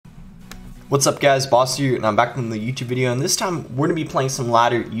What's up guys, Boss here, and I'm back from the YouTube video, and this time we're going to be playing some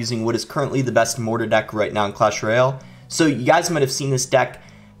ladder using what is currently the best mortar deck right now in Clash Royale. So you guys might have seen this deck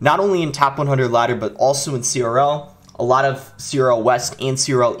not only in top 100 ladder but also in CRL. A lot of CRL West and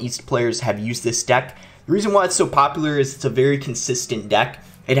CRL East players have used this deck. The reason why it's so popular is it's a very consistent deck.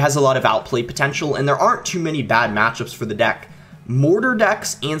 It has a lot of outplay potential and there aren't too many bad matchups for the deck. Mortar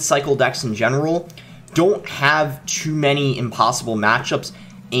decks and cycle decks in general don't have too many impossible matchups,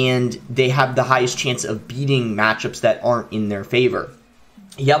 and they have the highest chance of beating matchups that aren't in their favor.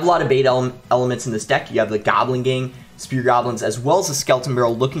 You have a lot of bait elements in this deck. You have the Goblin Gang, Spear Goblins, as well as a Skeleton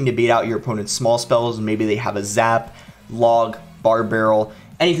Barrel looking to bait out your opponent's small spells. Maybe they have a Zap, Log, Bar Barrel,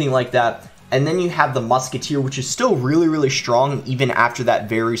 anything like that. And then you have the Musketeer, which is still really strong even after that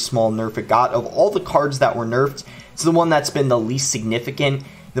very small nerf it got. Of all the cards that were nerfed, it's the one that's been the least significant.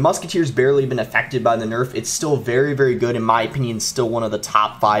 The Musketeer's barely been affected by the nerf. It's still very good, in my opinion, still one of the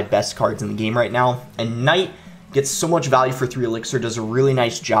top 5 best cards in the game right now. And Knight gets so much value for 3 Elixir, does a really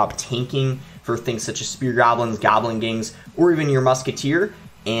nice job tanking for things such as Spear Goblins, Goblin Gangs, or even your Musketeer,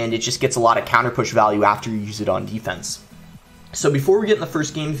 and it just gets a lot of counter push value after you use it on defense. So before we get in the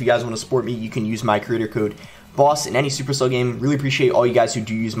first game, if you guys want to support me, you can use my creator code BOSS in any Supercell game. Really appreciate all you guys who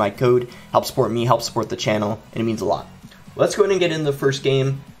do use my code. Help support me, help support the channel, and it means a lot. Let's go ahead and get into the first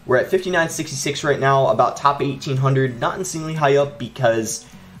game. We're at 5966 right now, about top 1800, not insanely high up because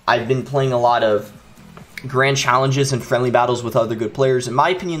I've been playing a lot of grand challenges and friendly battles with other good players. In my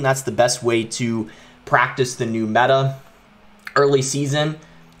opinion, that's the best way to practice the new meta early season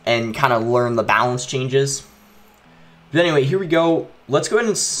and kind of learn the balance changes. But anyway, here we go. Let's go ahead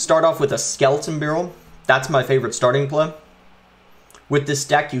and start off with a Skeleton Barrel. That's my favorite starting play. With this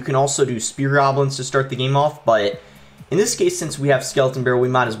deck, you can also do Spear Goblins to start the game off, but in this case, since we have Skeleton Barrel, we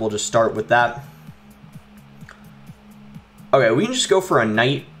might as well just start with that. Okay, we can just go for a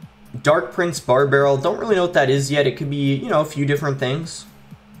Knight. Dark Prince, Bar Barrel. Don't really know what that is yet. It could be, you know, a few different things.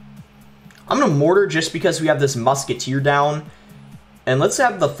 I'm going to Mortar just because we have this Musketeer down. And let's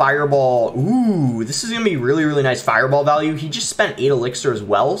have the Fireball. Ooh, this is going to be really nice Fireball value. He just spent 8 Elixir as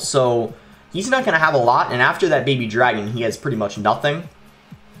well, so he's not going to have a lot. And after that Baby Dragon, he has pretty much nothing.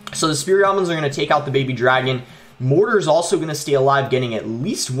 So the Spear Goblins are going to take out the Baby Dragon. Mortar is also going to stay alive, getting at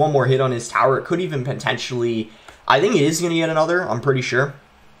least one more hit on his tower. It could even potentially, I think it is going to get another, I'm pretty sure.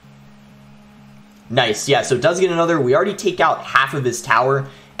 Nice, yeah, so it does get another. We already take out half of his tower,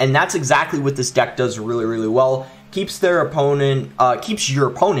 and that's exactly what this deck does really well. Keeps their opponent, keeps your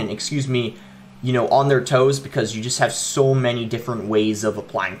opponent, excuse me, you know, on their toes because you just have so many different ways of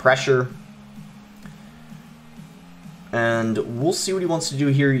applying pressure. And we'll see what he wants to do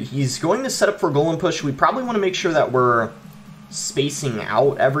here. He's going to set up for a Golem Push. We probably want to make sure that we're spacing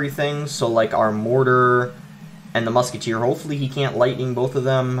out everything. So like our Mortar and the Musketeer. Hopefully he can't Lightning both of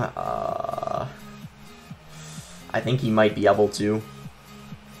them. I think he might be able to.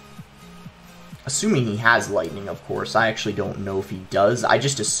 Assuming he has Lightning, of course. I actually don't know if he does. I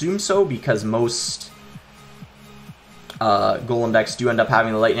just assume so because most Golem decks do end up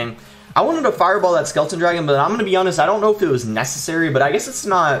having the Lightning. I wanted to Fireball that Skeleton Dragon, but I'm going to be honest, I don't know if it was necessary, but I guess it's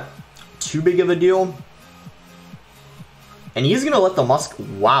not too big of a deal. And he's going to let the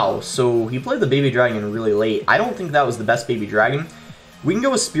Wow, so he played the Baby Dragon really late. I don't think that was the best Baby Dragon. We can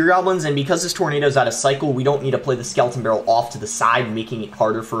go with Spear Goblins, and because this Tornado's out of cycle, we don't need to play the Skeleton Barrel off to the side, making it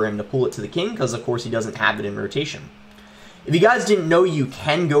harder for him to pull it to the King, because of course he doesn't have it in rotation. If you guys didn't know, you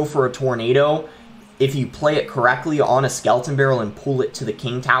can go for a Tornado if you play it correctly on a Skeleton Barrel and pull it to the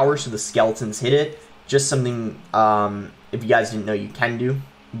King Tower so the Skeletons hit it. Just something, if you guys didn't know, you can do.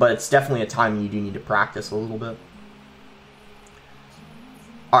 But it's definitely a time you do need to practice a little bit.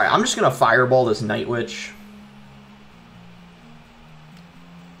 Alright, I'm just going to Fireball this Night Witch.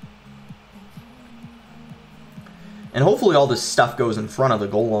 And hopefully all this stuff goes in front of the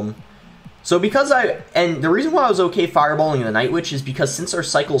Golem. So because and the reason why I was okay fireballing the Night Witch is because since our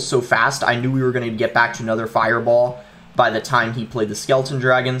cycle is so fast, I knew we were going to get back to another fireball by the time he played the Skeleton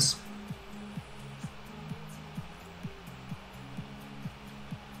Dragons.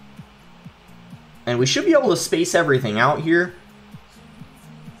 And we should be able to space everything out here.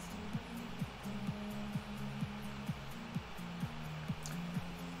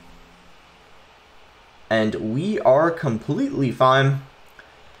 And we are completely fine.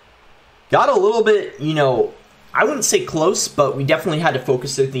 Got a little bit, you know, I wouldn't say close, but we definitely had to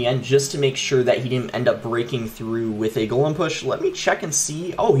focus at the end just to make sure that he didn't end up breaking through with a Golem Push. Let me check and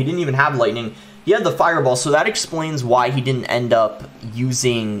see. Oh, he didn't even have Lightning. He had the Fireball, so that explains why he didn't end up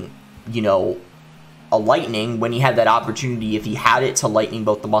using, you know, a Lightning when he had that opportunity. If he had it to Lightning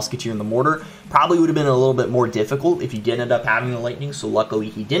both the Musketeer and the Mortar, probably would have been a little bit more difficult if he did end up having the Lightning, so luckily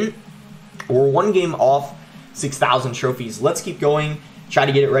he didn't. We're 1 game off 6,000 trophies. Let's keep going, try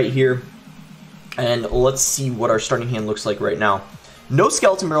to get it right here, and let's see what our starting hand looks like right now. No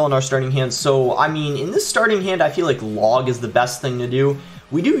skeleton barrel in our starting hand, so I mean, in this starting hand, I feel like log is the best thing to do.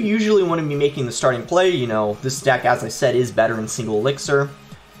 We do usually want to be making the starting play. You know, this deck, as I said, is better in single elixir.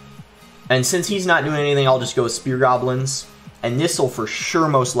 And since he's not doing anything, I'll just go with Spear Goblins. And this will for sure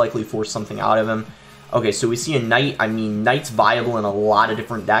most likely force something out of him. Okay, so we see a Knight. I mean, Knight's viable in a lot of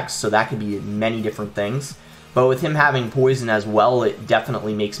different decks, so that could be many different things. But with him having poison as well, it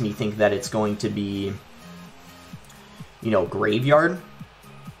definitely makes me think that it's going to be, you know, Graveyard.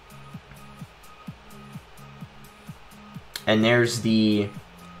 And there's the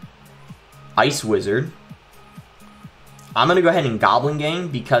Ice Wizard. I'm going to go ahead and Goblin Gang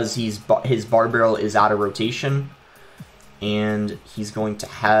because his Bard Barrel is out of rotation. And he's going to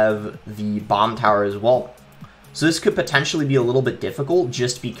have the Bomb Tower as well. So this could potentially be a little bit difficult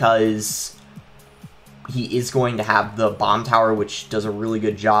just because he is going to have the Bomb Tower, which does a really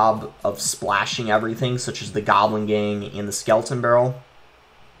good job of splashing everything, such as the Goblin Gang and the Skeleton Barrel.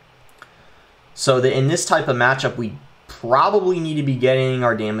 So in this type of matchup, we probably need to be getting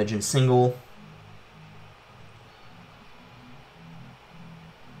our damage in single.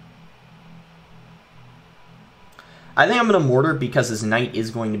 I think I'm going to Mortar because his Knight is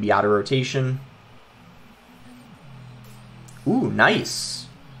going to be out of rotation. Ooh, nice.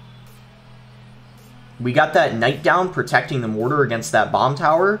 We got that Knight down, protecting the Mortar against that Bomb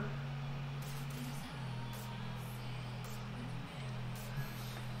Tower.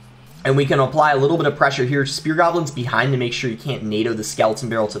 And we can apply a little bit of pressure here. Spear Goblin's behind to make sure you can't NATO the Skeleton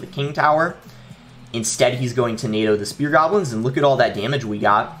Barrel to the King Tower. Instead, he's going to NATO the Spear Goblins, and look at all that damage we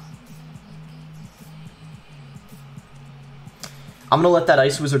got. I'm going to let that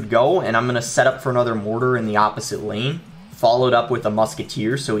Ice Wizard go, and I'm going to set up for another Mortar in the opposite lane. Followed up with a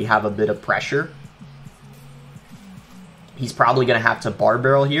Musketeer, so we have a bit of pressure. He's probably going to have to Bard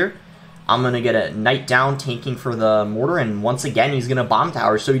Barrel here. I'm going to get a Knight down, tanking for the Mortar, and once again, he's going to Bomb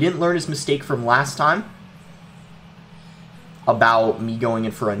Tower. So he didn't learn his mistake from last time about me going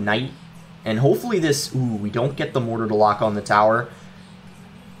in for a Knight. And hopefully this... Ooh, we don't get the Mortar to lock on the tower.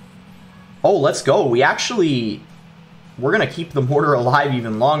 Oh, let's go. We actually... We're going to keep the Mortar alive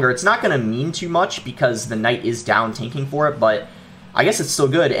even longer. It's not going to mean too much because the Knight is down tanking for it, but I guess it's still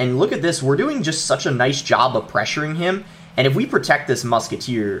good. And look at this. We're doing just such a nice job of pressuring him. And if we protect this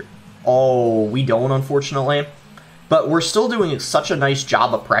Musketeer... Oh, we don't, unfortunately. But we're still doing such a nice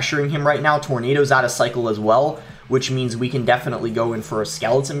job of pressuring him right now. Tornado's out of cycle as well, which means we can definitely go in for a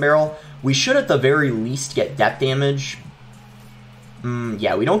Skeleton Barrel. We should at the very least get death damage.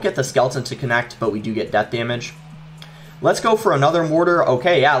 Yeah, we don't get the Skeleton to connect, but we do get death damage. Let's go for another Mortar.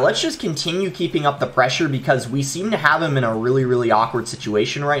 Okay, yeah, let's just continue keeping up the pressure because we seem to have him in a really, really awkward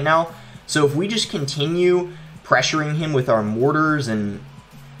situation right now. So if we just continue pressuring him with our Mortars and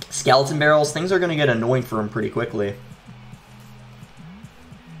Skeleton Barrels, things are going to get annoying for him pretty quickly.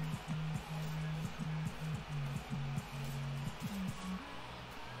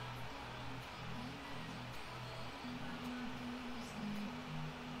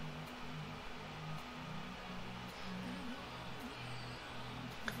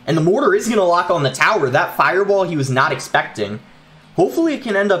 And the Mortar is going to lock on the tower. That Fireball he was not expecting. Hopefully it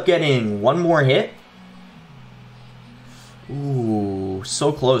can end up getting one more hit. Ooh,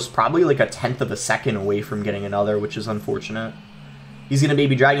 so close. Probably like a 1/10 of a second away from getting another, which is unfortunate. He's going to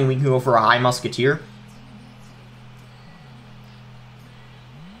Baby Dragon. We can go for a high Musketeer.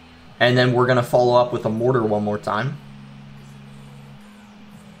 And then we're going to follow up with a Mortar one more time.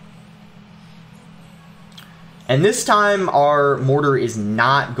 And this time, our Mortar is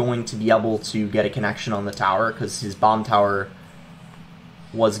not going to be able to get a connection on the tower because his Bomb Tower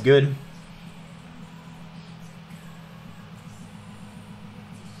was good.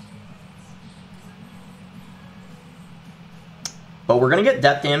 But we're going to get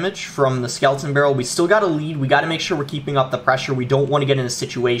death damage from the Skeleton Barrel. We still got to lead. We got to make sure we're keeping up the pressure. We don't want to get in a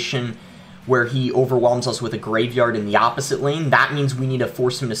situation where he overwhelms us with a Graveyard in the opposite lane. That means we need to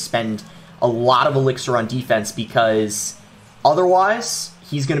force him to spend a lot of elixir on defense because otherwise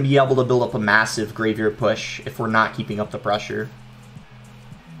he's going to be able to build up a massive Graveyard push if we're not keeping up the pressure.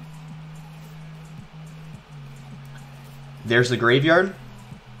 There's the Graveyard.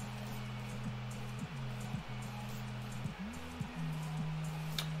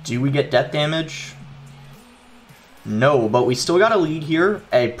 Do we get death damage? No, but we still got a lead here,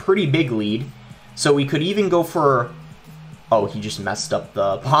 a pretty big lead. So we could even go for... Oh, he just messed up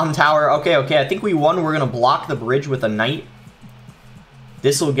the Bomb Tower. Okay, I think we won. We're going to block the bridge with a Knight.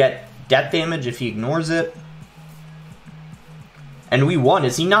 This will get death damage if he ignores it. And we won.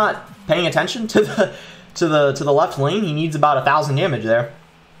 Is he not paying attention to the left lane. He needs about 1,000 damage there.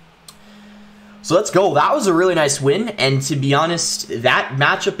 So let's go. That was a really nice win, and to be honest, that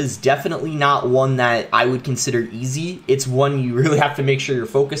matchup is definitely not one that I would consider easy. It's one you really have to make sure you're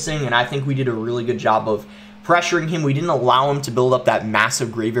focusing, and I think we did a really good job of pressuring him. We didn't allow him to build up that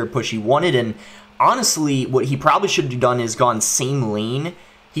massive graveyard push he wanted, and honestly, what he probably should have done is gone same lane.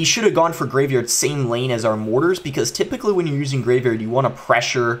 He should have gone for graveyard same lane as our mortars, because typically when you're using graveyard, you want to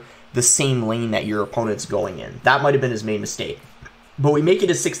pressure the same lane that your opponent's going in. That might have been his main mistake. But we make it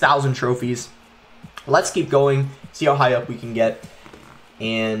to 6,000 trophies. Let's keep going, see how high up we can get,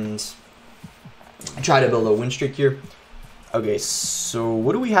 and try to build a win streak here. Okay, so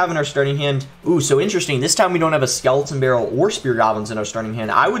what do we have in our starting hand? Ooh, so interesting. This time we don't have a Skeleton Barrel or Spear Goblins in our starting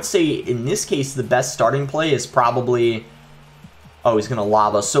hand. I would say, in this case, the best starting play is probably... Oh, he's going to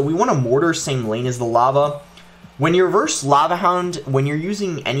Lava. So we want a Mortar, same lane as the Lava. When you reverse Lava Hound, when you're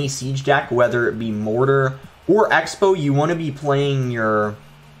using any Siege deck, whether it be Mortar or Expo, you want to be playing your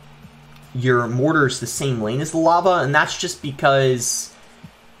Mortars the same lane as the Lava, and that's just because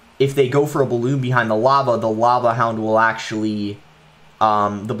if they go for a balloon behind the Lava Hound will actually,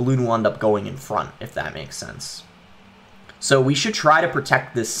 the balloon will end up going in front, if that makes sense. So we should try to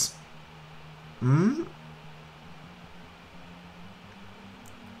protect this.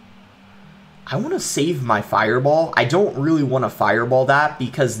 I want to save my Fireball. I don't really want to Fireball that,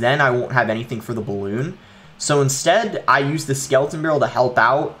 because then I won't have anything for the balloon. So instead, I use the Skeleton Barrel to help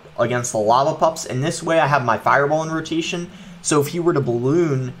out against the Lava Pups, and this way I have my Fireball in rotation. So if he were to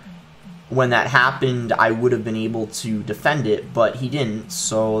balloon when that happened, I would have been able to defend it, but he didn't,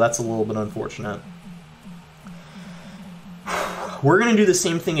 so that's a little bit unfortunate. We're going to do the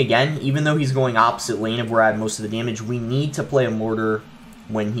same thing again, even though he's going opposite lane of where I have most of the damage. We need to play a Mortar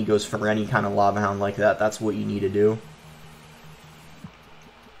when he goes for any kind of Lava Hound like that. That's what you need to do.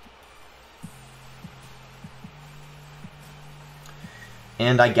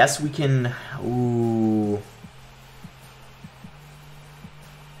 And I guess we can... Ooh.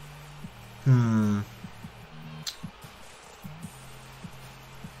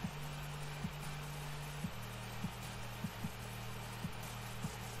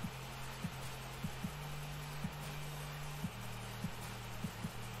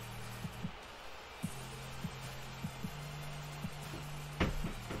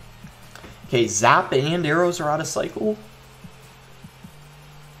 Okay, Zap and Arrows are out of cycle.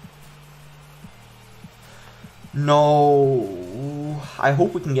 No, I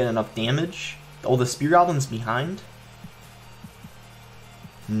hope we can get enough damage. Oh, the Spear Goblin's behind.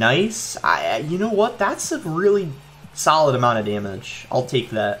 Nice. You know what? That's a really solid amount of damage. I'll take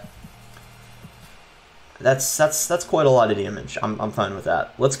that. That's quite a lot of damage. I'm fine with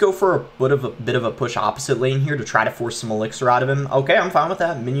that. Let's go for a bit of a push opposite lane here to try to force some elixir out of him. Okay, I'm fine with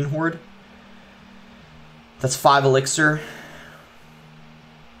that. Minion Horde. That's 5 elixir.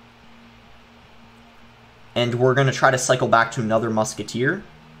 And we're going to try to cycle back to another Musketeer.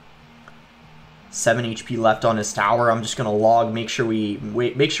 7 HP left on his tower. I'm just going to log, make sure we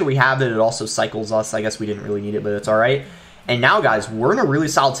have it. It also cycles us. I guess we didn't really need it, but it's all right. And now, guys, we're in a really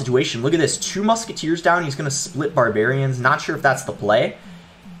solid situation. Look at this. 2 Musketeers down. He's going to split Barbarians. Not sure if that's the play.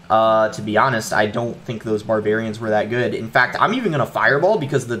 To be honest, I don't think those Barbarians were that good. In fact, I'm even going to Fireball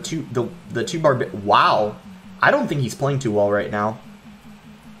because the two Wow. I don't think he's playing too well right now.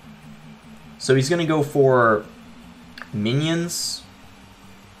 So he's going to go for Minions.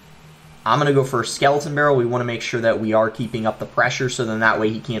 I'm going to go for Skeleton Barrel. We want to make sure that we are keeping up the pressure, so then that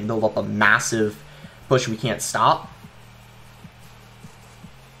way he can't build up a massive push we can't stop.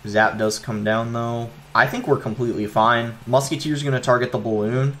 Zap does come down, though. I think we're completely fine. Musketeer's going to target the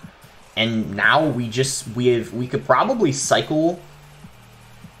balloon. And now we could probably cycle.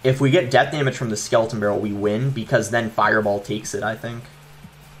 If we get death damage from the Skeleton Barrel, we win, because then Fireball takes it, I think.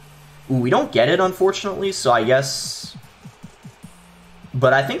 Ooh, we don't get it, unfortunately, so I guess...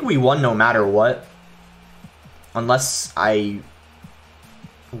 But I think we won no matter what. Unless I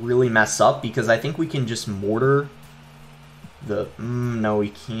really mess up, because I think we can just Mortar the... no, we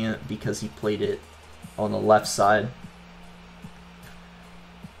can't, because he played it on the left side.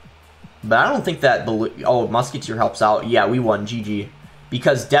 But I don't think that... Oh, Musketeer helps out. Yeah, we won. GG.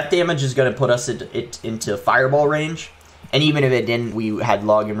 Because death damage is going to put us into Fireball range. And even if it didn't, we had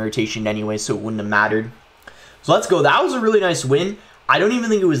log and rotation anyway, so it wouldn't have mattered. So let's go. That was a really nice win. I don't even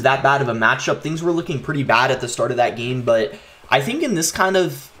think it was that bad of a matchup. Things were looking pretty bad at the start of that game, but I think in this kind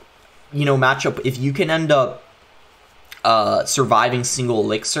of, matchup, if you can end up surviving single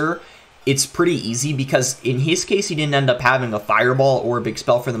elixir, it's pretty easy, because in his case, he didn't end up having a Fireball or a big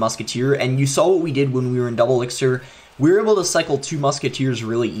spell for the Musketeer, and you saw what we did when we were in double elixir. we were able to cycle 2 musketeers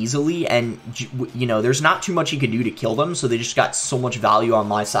really easily, and, you know, there's not too much he could do to kill them, so they just got so much value on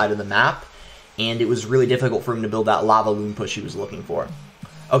my side of the map, and it was really difficult for him to build that lava loon push he was looking for.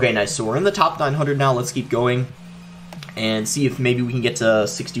 Okay, nice. So we're in the top 900 now. Let's keep going and see if maybe we can get to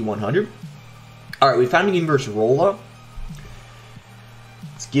 6100. All right, we found a game versus Rolla.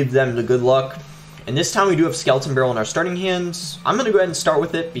 Let's give them the good luck. And this time we do have Skeleton Barrel in our starting hands. I'm going to go ahead and start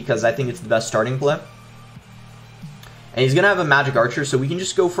with it because I think it's the best starting play. And he's going to have a Magic Archer, so we can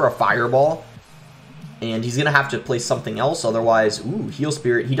just go for a Fireball. And he's going to have to play something else, otherwise, ooh, Heal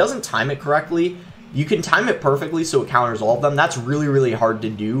Spirit. He doesn't time it correctly. You can time it perfectly so it counters all of them. That's really, really hard to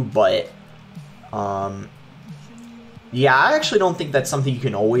do, but yeah, I actually don't think that's something you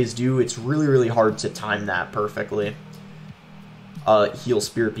can always do. It's really, really hard to time that perfectly. Heal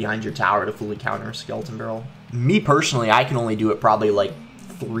Spirit behind your tower to fully counter Skeleton Barrel. Me personally, I can only do it probably like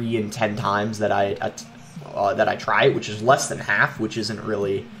 3 in 10 times that I try it, which is less than half, which isn't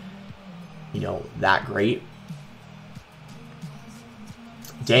really, you know, that great.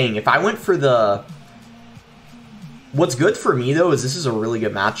 Dang, if I went for the... What's good for me, though, is this is a really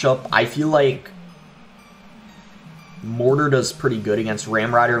good matchup. I feel like Mortar does pretty good against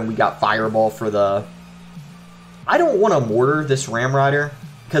Ram Rider, and we got Fireball for the... I don't want to Mortar this Ram Rider,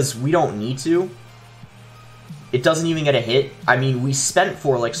 because we don't need to. It doesn't even get a hit. I mean, we spent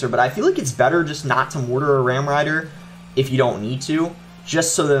 4 Elixir, but I feel like it's better just not to Mortar a Ram Rider if you don't need to,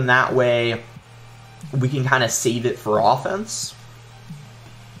 just so then that way we can kind of save it for offense.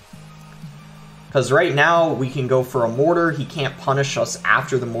 Because right now, we can go for a Mortar. He can't punish us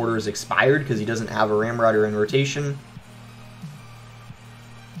after the Mortar is expired because he doesn't have a Ram Rider in rotation.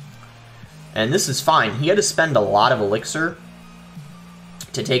 And this is fine. He had to spend a lot of Elixir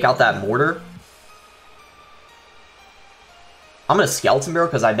to take out that Mortar. I'm going to Skeleton Barrel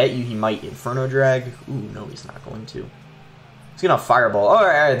because I bet you he might Inferno Drag. Ooh, no, he's not going to. He's going to Fireball. All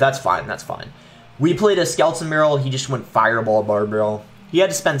right, that's fine. That's fine. We played a Skeleton Barrel. He just went Fireball, Barb Barrel. He had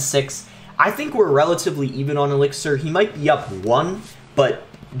to spend 6. I think we're relatively even on Elixir. He might be up 1, but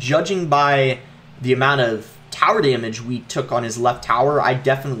judging by the amount of tower damage we took on his left tower, I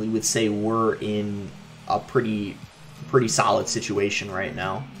definitely would say we're in a pretty solid situation right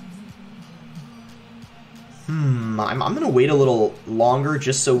now. I'm going to wait a little longer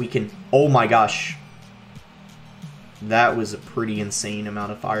just so we can... Oh my gosh. That was a pretty insane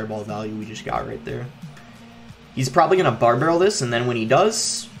amount of Fireball value we just got right there. He's probably going to Barb Barrel this, and then when he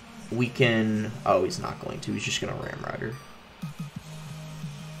does... we can... Oh, he's not going to. He's just going to Ram Rider.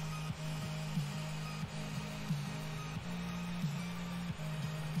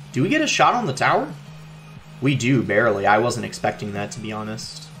 Do we get a shot on the tower? We do, barely. I wasn't expecting that, to be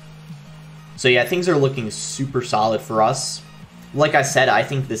honest. So yeah, things are looking super solid for us. Like I said, I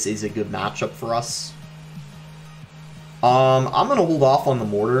think this is a good matchup for us. I'm going to hold off on the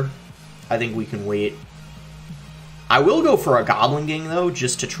Mortar. I think we can wait. I will go for a Goblin Gang, though,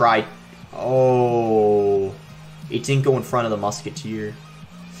 just to try... Oh... It didn't go in front of the Musketeer.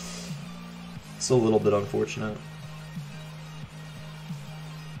 It's a little bit unfortunate.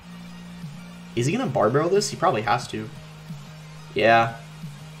 Is he going to Barb Barrel this? He probably has to. Yeah.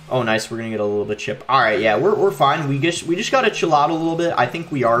 Oh, nice. We're going to get a little bit chip. Alright, yeah, we're fine. We just got to chill out a little bit. I think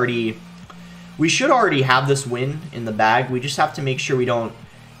we should already have this win in the bag. We just have to make sure we don't,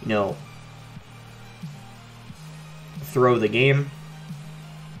 you know... throw the game.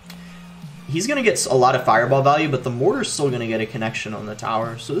 He's going to get a lot of Fireball value, but the Mortar's still going to get a connection on the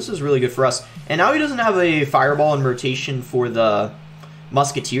tower. So this is really good for us. And now he doesn't have a Fireball in rotation for the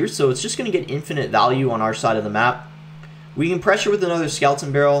Musketeers, so it's just going to get infinite value on our side of the map. We can pressure with another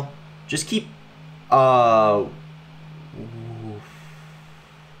Skeleton Barrel. Just keep...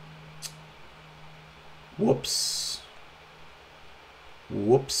 Whoops.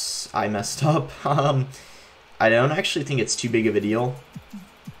 Whoops. I messed up. I don't actually think it's too big of a deal.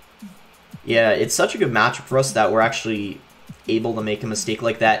 Yeah, it's such a good matchup for us that we're actually able to make a mistake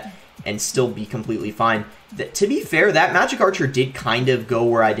like that and still be completely fine. To be fair, that Magic Archer did kind of go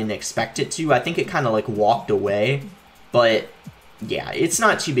where I didn't expect it to. I think it kind of like walked away. But yeah, it's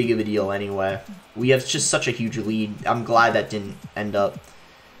not too big of a deal anyway. We have just such a huge lead. I'm glad that didn't end up.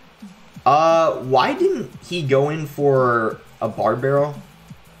 Why didn't he go in for a Barb Barrel?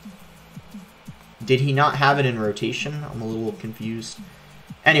 Did he not have it in rotation? I'm a little confused.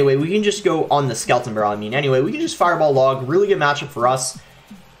 Anyway, we can just go on the Skeleton Barrel. Anyway, we can just Fireball Log. Really good matchup for us.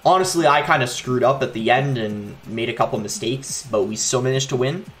 Honestly, I kind of screwed up at the end and made a couple mistakes, but we still managed to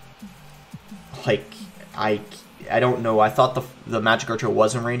win. Like, I don't know. I thought the Magic Archer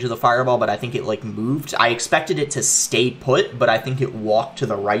was in range of the Fireball, but I think it, like, moved. I expected it to stay put, but I think it walked to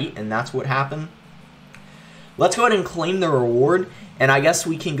the right, and that's what happened. let's go ahead and claim the reward, and I guess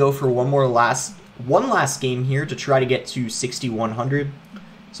we can go for one last game here to try to get to 6,100.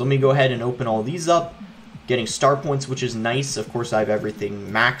 So let me go ahead and open all these up. Getting star points, which is nice. Of course, I have everything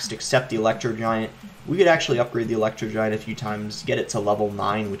maxed except the Electro Giant. We could actually upgrade the Electro Giant a few times, get it to level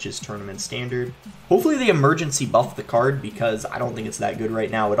 9, which is tournament standard. Hopefully they emergency buff the card, because I don't think it's that good right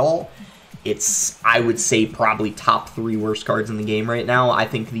now at all. It's, I would say, probably top 3 worst cards in the game right now. I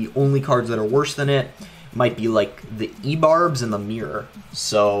think the only cards that are worse than it might be like the E-Barbs and the Mirror.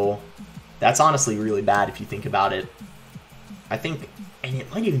 So that's honestly really bad if you think about it. I think, and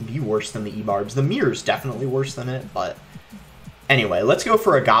it might even be worse than the E-Barbs. The Mirror is definitely worse than it, but anyway, let's go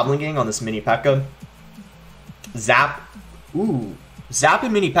for a Goblin Gang on this Mini P.E.K.K.A. Zap. Ooh, Zap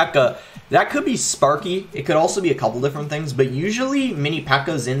and Mini P.E.K.K.A. That could be Sparky. It could also be a couple different things, but usually Mini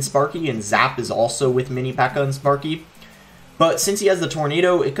P.E.K.K.A. is in Sparky, and Zap is also with Mini P.E.K.K.A. and Sparky. But since he has the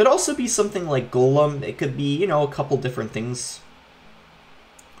Tornado, it could also be something like Golem. It could be, you know, a couple different things.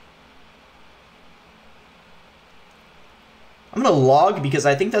 I'm going to log because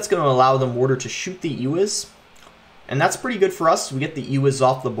I think that's going to allow the Mortar to shoot the Ewiz. And that's pretty good for us. We get the Ewiz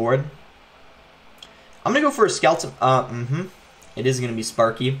off the board. I'm going to go for a Skeleton. It is going to be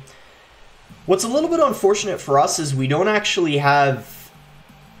Sparky. What's a little bit unfortunate for us is we don't actually have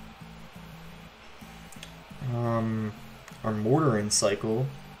our Mortar in cycle.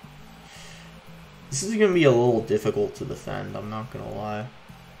 This is going to be a little difficult to defend, I'm not going to lie.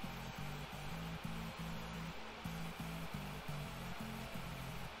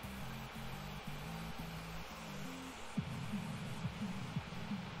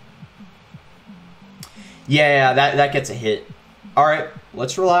 Yeah, that gets a hit. Alright,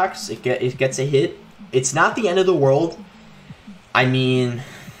 let's relax. It gets a hit. It's not the end of the world. I mean,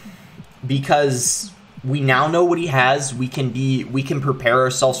 because we now know what he has, we can prepare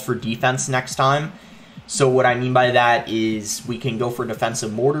ourselves for defense next time. So what I mean by that is we can go for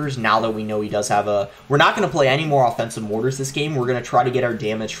defensive mortars now that we know he does have a... We're not going to play any more offensive mortars this game. We're going to try to get our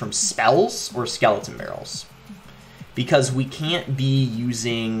damage from spells or skeleton barrels. Because we can't be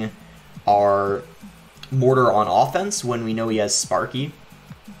using our mortar on offense when we know he has Sparky.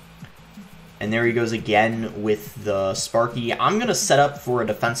 And there he goes again with the Sparky. I'm going to set up for a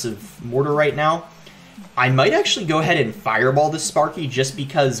defensive mortar right now. I might actually go ahead and fireball this Sparky just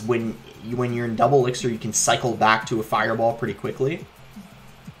because when you're in double elixir, you can cycle back to a fireball pretty quickly.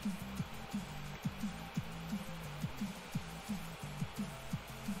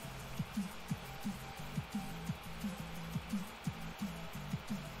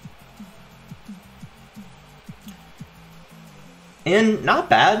 And not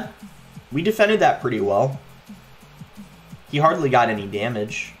bad. We defended that pretty well. He hardly got any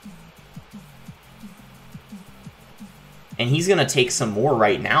damage. And he's going to take some more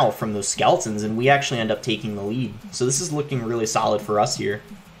right now from those skeletons, and we actually end up taking the lead. So this is looking really solid for us here.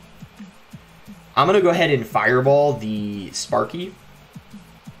 I'm going to go ahead and fireball the Sparky.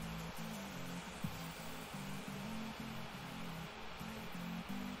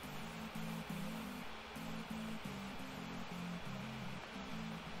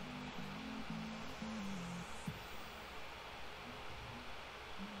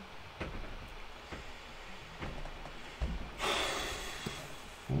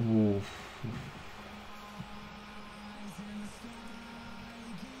 Ooh.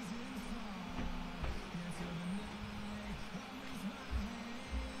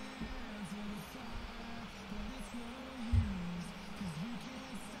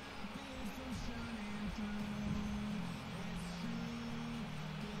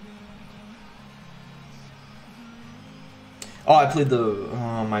 Oh, I played the...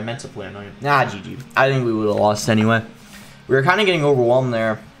 I meant to play on it. Nah, GG. I think we would have lost anyway. We were kind of getting overwhelmed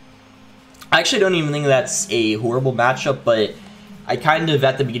there. I actually don't even think that's a horrible matchup, but I kind of,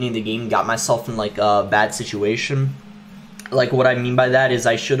 at the beginning of the game, got myself in, like, a bad situation. Like, what I mean by that is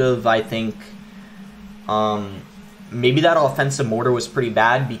I should have, I think, maybe that offensive mortar was pretty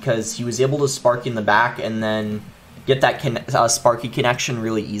bad because he was able to Sparky in the back and then get that Sparky connection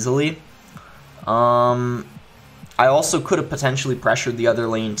really easily. I also could have potentially pressured the other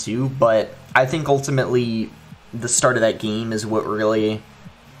lane too, but I think ultimately the start of that game is what really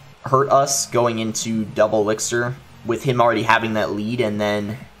hurt us going into double elixir with him already having that lead. And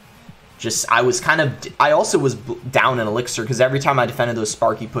then just I also was down in elixir because every time I defended those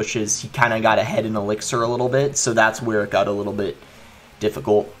Sparky pushes, he kind of got ahead in elixir a little bit, so that's where it got a little bit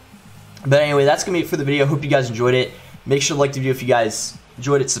difficult. But anyway, that's gonna be it for the video. Hope you guys enjoyed it. Make sure to like the video if you guys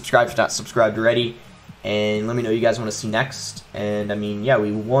enjoyed it, subscribe if you're not subscribed already, and let me know what you guys want to see next. And I mean, yeah,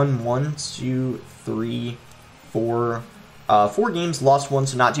 we won 1, 2, 3, 4 games, lost 1,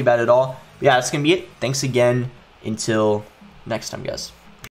 so not too bad at all. Yeah, that's going to be it. Thanks again. Until next time, guys.